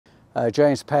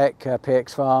James Peck,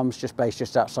 PX Farms, just based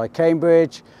just outside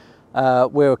Cambridge.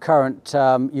 We're a current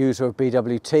user of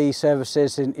BWT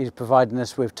services. He's providing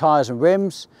us with tyres and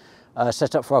rims,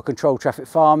 set up for our controlled traffic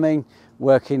farming,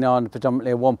 working on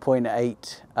predominantly a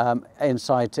 1.8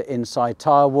 inside to inside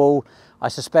tyre wall. I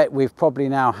suspect we've probably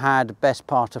now had the best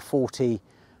part of 40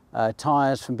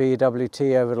 tyres from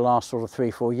BWT over the last sort of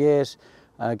 3-4 years.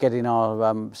 Getting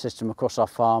our system across our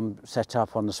farm set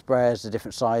up on the sprayers, the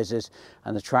different sizes,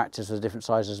 and the tractors are the different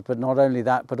sizes, but not only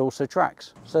that, but also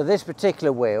tracks. So this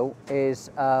particular wheel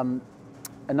is a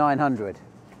 900,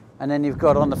 and then you've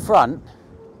got on the front,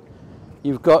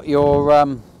 you've got your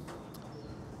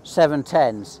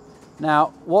 710s.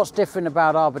 Now, what's different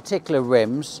about our particular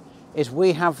rims is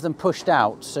we have them pushed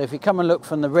out. So if you come and look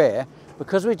from the rear,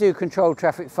 because we do controlled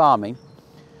traffic farming,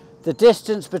 the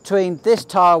distance between this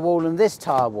tyre wall and this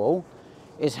tyre wall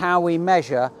is how we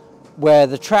measure where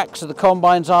the tracks of the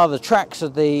combines are, the tracks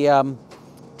of the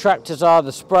tractors are,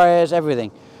 the sprayers, everything.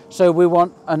 So we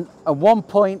want a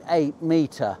 1.8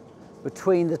 metre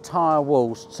between the tyre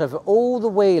walls. So for all the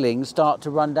wheelings start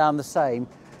to run down the same,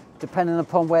 depending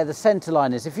upon where the centre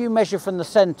line is. If you measure from the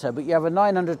centre, but you have a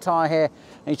 900 tyre here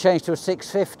and you change to a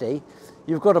 650,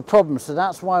 you've got a problem. So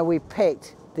that's why we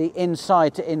picked the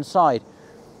inside to inside.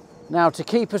 Now, to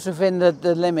keep us within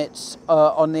the limits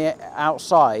on the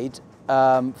outside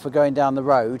for going down the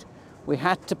road, we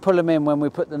had to pull them in when we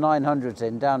put the 900s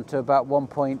in, down to about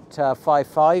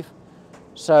 1.55.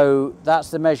 So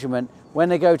that's the measurement. When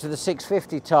they go to the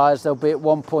 650 tyres, they'll be at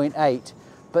 1.8,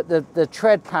 but the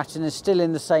tread pattern is still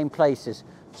in the same places.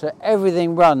 So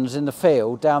everything runs in the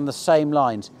field down the same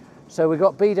lines. So we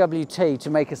got BWT to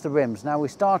make us the rims. Now, we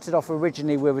started off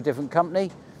originally with a different company.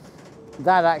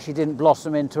 That actually didn't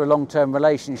blossom into a long-term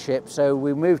relationship, so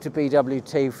we moved to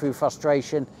BWT through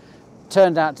frustration.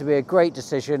 Turned out to be a great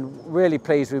decision. Really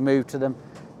pleased we moved to them.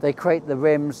 They create the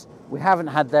rims. We haven't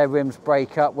had their rims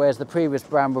break up, whereas the previous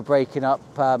brand were breaking up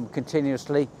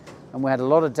continuously, and we had a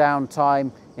lot of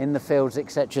downtime in the fields,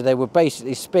 etc. They were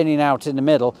basically spinning out in the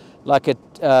middle like a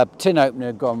tin opener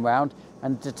had gone round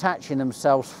and detaching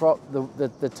themselves from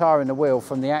the tyre and the wheel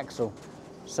from the axle.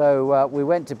 So we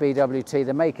went to BWT,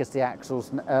 they make us the axles,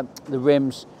 the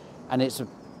rims, and it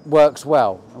works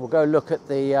well. And we'll go look at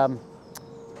the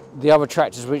other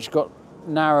tractors which got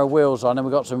narrow wheels on, and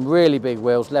we've got some really big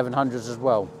wheels, 1100s as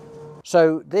well.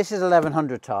 So this is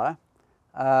 1100 tyre.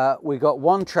 We got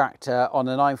one tractor on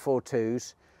the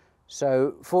 942s.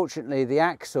 So fortunately the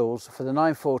axles for the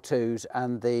 942s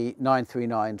and the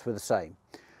 939s were the same.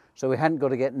 So we hadn't got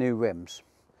to get new rims.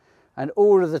 And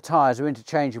all of the tyres are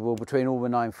interchangeable between all the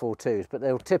 942s, but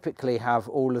they'll typically have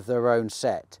all of their own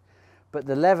set. But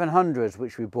the 1100s,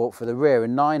 which we bought for the rear,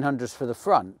 and 900s for the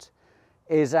front,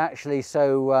 is actually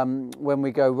so when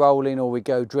we go rolling or we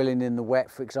go drilling in the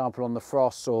wet, for example, on the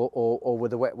frost or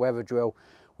with a wet weather drill,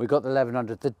 we've got the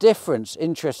 1100. The difference,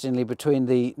 interestingly, between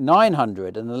the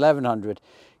 900 and the 1100,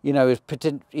 is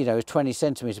 20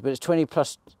 centimetres, but it's 20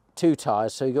 plus 2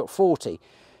 tyres, so you've got 40.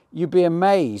 You'd be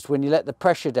amazed when you let the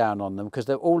pressure down on them, because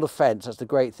they're all the fence. That's the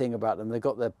great thing about them. They've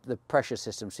got the pressure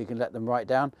system, so you can let them right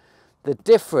down. The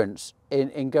difference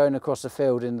in going across the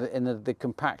field in the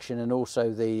compaction and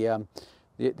also the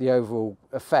overall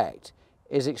effect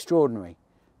is extraordinary.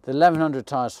 The 1100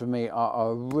 tyres for me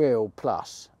are a real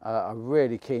plus. I'm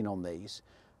really keen on these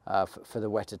for the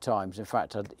wetter times. In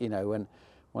fact, when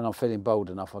I'm feeling bold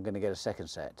enough, I'm going to get a second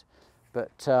set.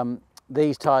 But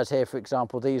these tyres here, for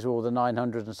example, these are all the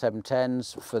 900 and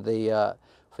 710s for the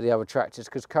other tractors,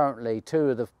 because currently two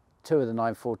of the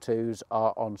 942s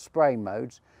are on spraying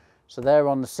modes, so they're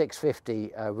on the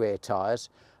 650 rear tyres,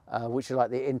 which are like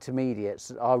the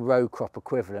intermediates, our row crop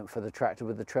equivalent for the tractor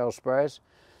with the trail sprayers,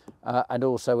 and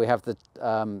also we have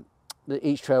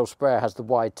each trail sprayer has the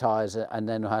wide tyres and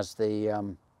then has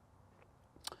the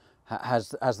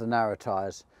narrow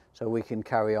tyres, so we can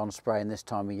carry on spraying this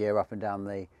time of year up and down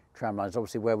the tram lines.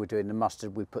 Obviously, where we're doing the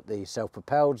mustard, we put the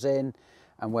self-propelleds in,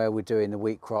 and where we're doing the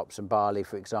wheat crops and barley,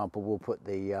 for example, we'll put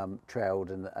the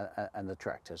trailed and the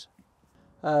tractors.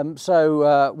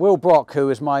 Will Brock, who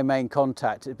is my main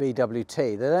contact at BWT,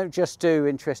 they don't just do,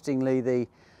 interestingly, the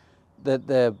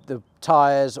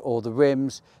tyres or the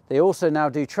rims, they also now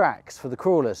do tracks for the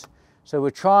crawlers. So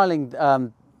we're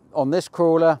trialling on this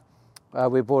crawler.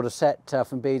 We bought a set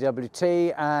from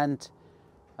BWT, and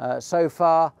so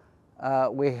far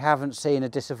we haven't seen a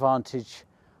disadvantage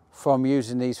from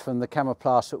using these from the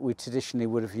camouflage that we traditionally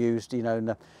would have used, in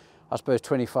the, I suppose,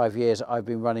 25 years I've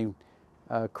been running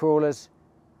crawlers.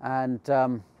 And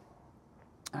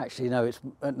actually, no, it's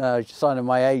a sign of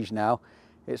my age now.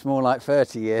 It's more like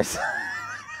 30 years.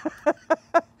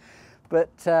 But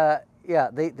yeah,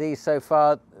 these so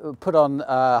far were put on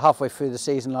halfway through the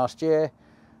season last year,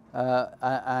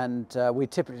 and we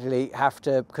typically have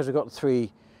to, because we've got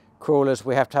 3 crawlers,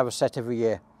 we have to have a set every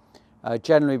year.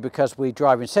 Generally, because we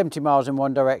drive in 70 miles in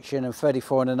one direction and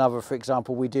 34 in another, for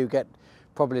example, we do get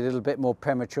probably a little bit more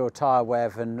premature tyre wear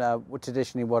than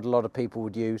traditionally what a lot of people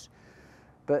would use.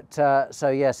 But so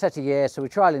yeah, set a year, so we're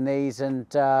trialling these, and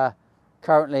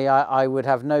currently I would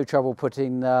have no trouble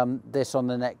putting this on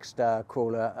the next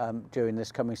crawler during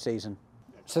this coming season.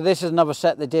 So this is another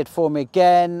set they did for me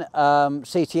again,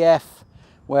 CTF,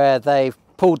 where they've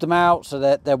pulled them out so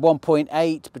that they're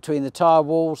 1.8 between the tyre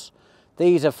walls.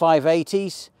 These are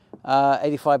 580s,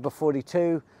 85 by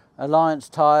 42, Alliance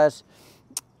tyres.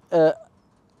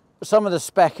 Some of the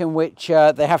spec in which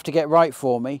they have to get right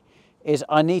for me is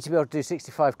I need to be able to do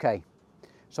 65k.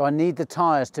 So I need the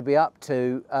tyres to be up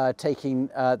to taking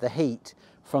the heat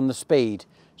from the speed.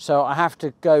 So I have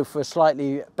to go for a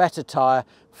slightly better tyre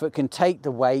that can take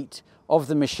the weight of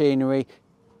the machinery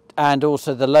and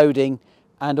also the loading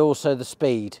and also the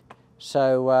speed.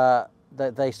 So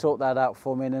they sort that out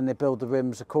for me, and then they build the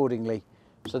rims accordingly.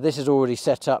 So this is already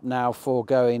set up now for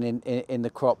going in the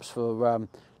crops for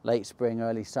late spring,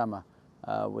 early summer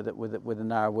with the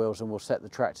narrow wheels, and we'll set the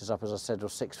tractors up, as I said,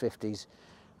 with 650s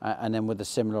and then with the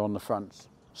similar on the fronts.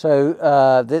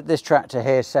 So this tractor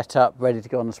here is set up, ready to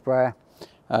go on the sprayer.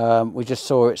 We just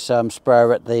saw its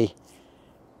sprayer at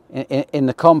in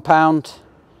the compound.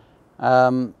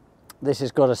 This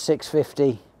has got a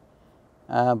 650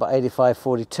 by 85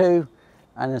 42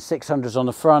 and then 600s on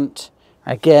the front.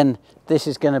 Again, this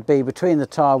is going to be between the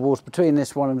tyre walls, between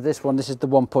this one and this one. This is the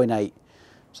 1.8.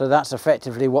 So that's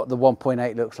effectively what the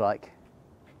 1.8 looks like.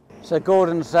 So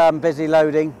Gordon's busy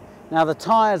loading. Now the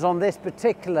tyres on this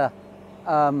particular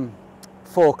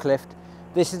forklift,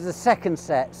 this is the second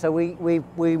set. So we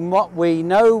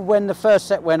know when the first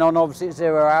set went on, obviously at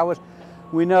 0 hours.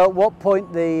 We know at what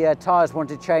point the tyres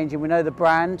wanted changing. We know the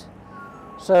brand.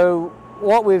 So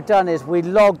what we've done is we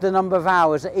logged the number of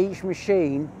hours that each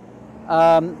machine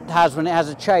has when it has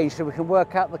a change, so we can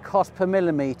work out the cost per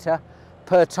millimetre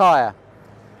per tyre.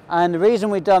 And the reason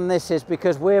we've done this is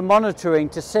because we're monitoring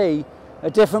to see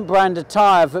a different brand of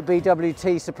tyre that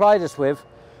BWT supplied us with,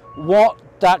 what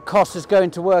that cost is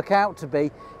going to work out to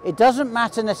be. It doesn't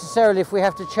matter necessarily if we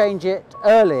have to change it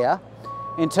earlier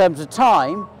in terms of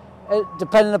time,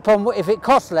 depending upon if it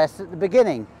costs less at the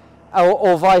beginning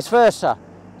or vice versa.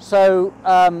 So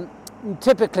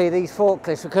typically these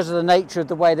forklifts, because of the nature of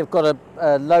the way they've got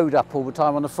to load up all the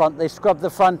time on the front, they scrub the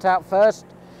front out first,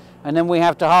 and then we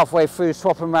have to halfway through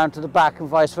swap them around to the back and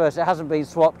vice versa. It hasn't been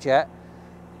swapped yet,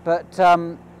 but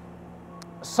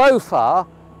so far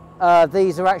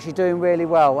these are actually doing really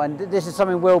well, and this is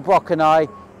something Will Brock and I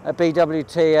at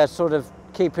BWT are sort of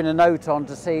keeping a note on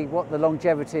to see what the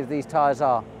longevity of these tyres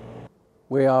are.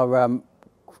 We are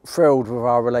thrilled with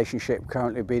our relationship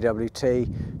currently with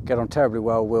BWT, get on terribly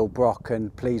well with Will Brock,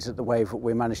 and pleased at the way that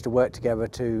we managed to work together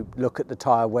to look at the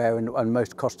tyre wear and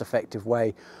most cost-effective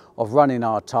way of running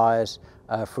our tyres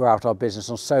throughout our business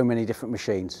on so many different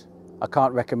machines. I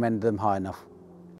can't recommend them high enough.